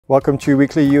Welcome to your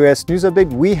weekly US news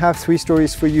update. We have 3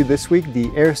 stories for you this week: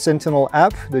 the Air Sentinel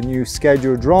app, the new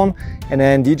Skydio Drone, and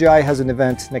then DJI has an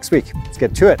event next week. Let's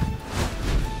get to it.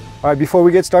 All right, before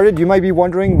we get started, you might be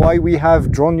wondering why we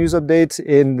have drone news updates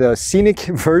in the scenic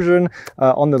version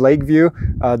on the lake view.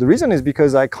 The reason is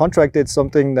because I contracted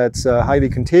something that's highly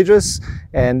contagious,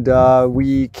 and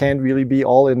we can't really be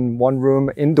all in one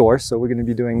room indoors, so we're going to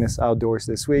be doing this outdoors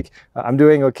this week. I'm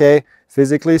doing okay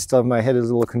physically, still my head is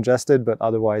a little congested, but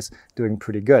otherwise doing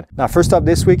pretty good. Now, first up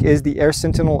this week is the Air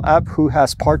Sentinel app, who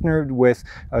has partnered with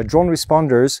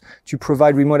DroneResponders to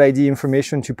provide remote ID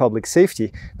information to public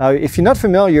safety. Now, if you're not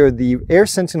familiar, the Air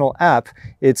Sentinel app,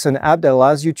 it's an app that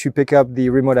allows you to pick up the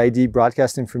remote ID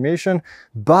broadcast information,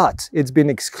 but it's been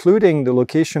excluding the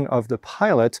location of the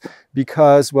pilot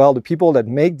because, well, the people that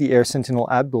make the Air Sentinel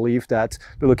app believe that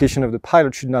the location of the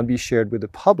pilot should not be shared with the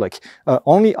public.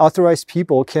 Only authorized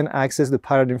people can access the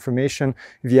pilot information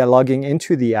via logging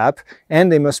into the app,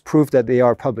 and they must prove that they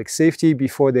are public safety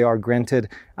before they are granted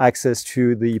access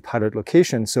to the pilot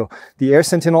location. So the Air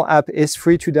Sentinel app is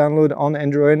free to download on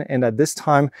Android, and at this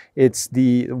time it's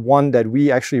the one that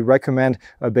we actually recommend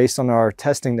based on our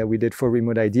testing that we did for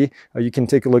remote ID. You can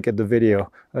take a look at the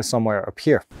video somewhere up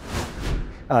here.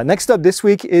 Next up this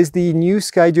week is the new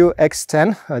Skydio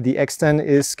X10. The X10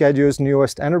 is Skydio's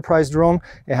newest enterprise drone.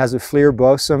 It has a FLIR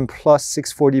Boson plus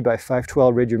 640 by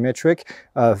 512 radiometric,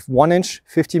 1-inch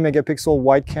 50 megapixel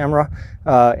wide camera,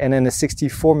 and then a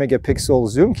 64 megapixel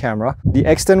zoom camera. The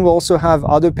X10 will also have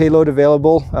other payload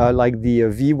available, like the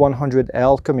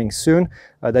V100L coming soon.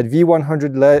 That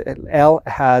V100L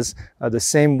has the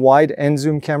same wide and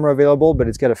zoom camera available, but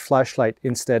it's got a flashlight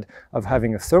instead of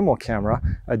having a thermal camera.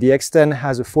 The X10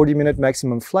 has a 40-minute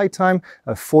maximum flight time,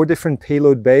 4 different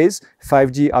payload bays,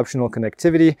 5G optional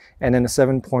connectivity, and then a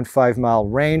 7.5-mile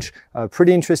range.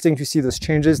 Pretty interesting to see those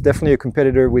changes. Definitely a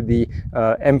competitor with the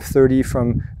M30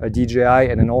 from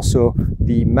DJI, and then also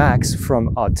the Max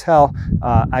from Autel.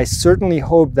 I certainly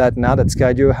hope that now that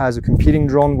Skydio has a competing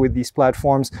drone with these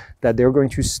platforms, that they're going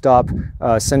to stop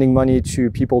sending money to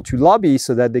people to lobby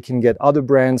so that they can get other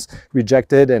brands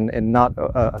rejected and not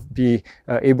be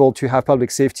able to have public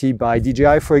safety by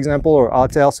DJI, for example, or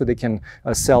Autel, so they can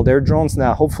sell their drones.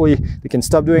 Now, hopefully they can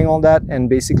stop doing all that and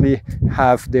basically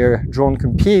have their drone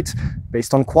compete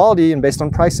based on quality and based on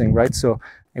pricing, right? So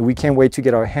we can't wait to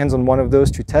get our hands on one of those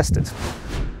to test it.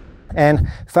 And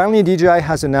finally, DJI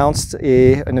has announced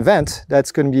an event that's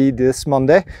going to be this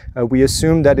Monday. We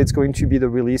assume that it's going to be the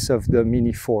release of the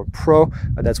Mini 4 Pro.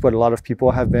 That's what a lot of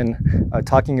people have been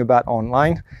talking about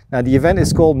online. Now, the event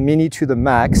is called Mini to the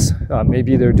Max.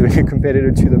 Maybe they're doing a competitor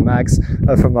to the Max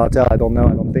from Autel. I don't know.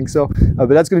 I don't think so. But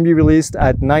that's going to be released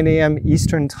at 9 a.m.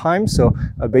 Eastern time. So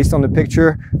based on the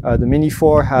picture, the Mini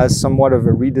 4 has somewhat of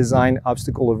a redesigned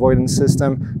obstacle avoidance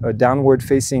system, a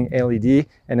downward-facing LED,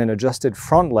 and an adjusted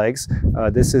front legs.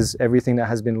 This is everything that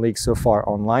has been leaked so far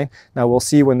online. Now we'll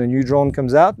see when the new drone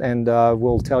comes out, and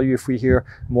we'll tell you if we hear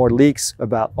more leaks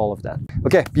about all of that.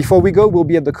 Okay, before we go, we'll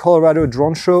be at the Colorado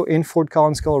Drone Show in Fort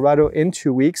Collins, Colorado in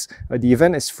 2 weeks. The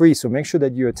event is free, so make sure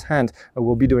that you attend.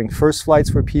 We'll be doing first flights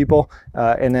for people,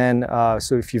 and then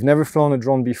so if you've never flown a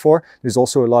drone before, there's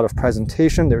also a lot of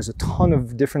presentation. There's a ton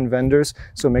of different vendors,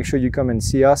 so make sure you come and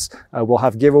see us. We'll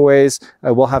have giveaways.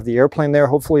 We'll have the airplane there,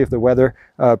 hopefully, if the weather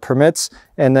permits.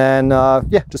 And then,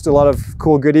 yeah, just a lot of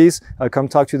cool goodies. Come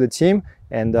talk to the team.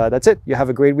 And that's it. You have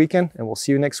a great weekend, and we'll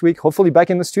see you next week, hopefully back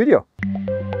in the studio.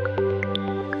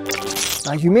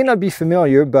 Now, you may not be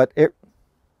familiar, but let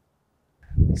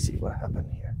me see what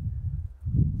happened here.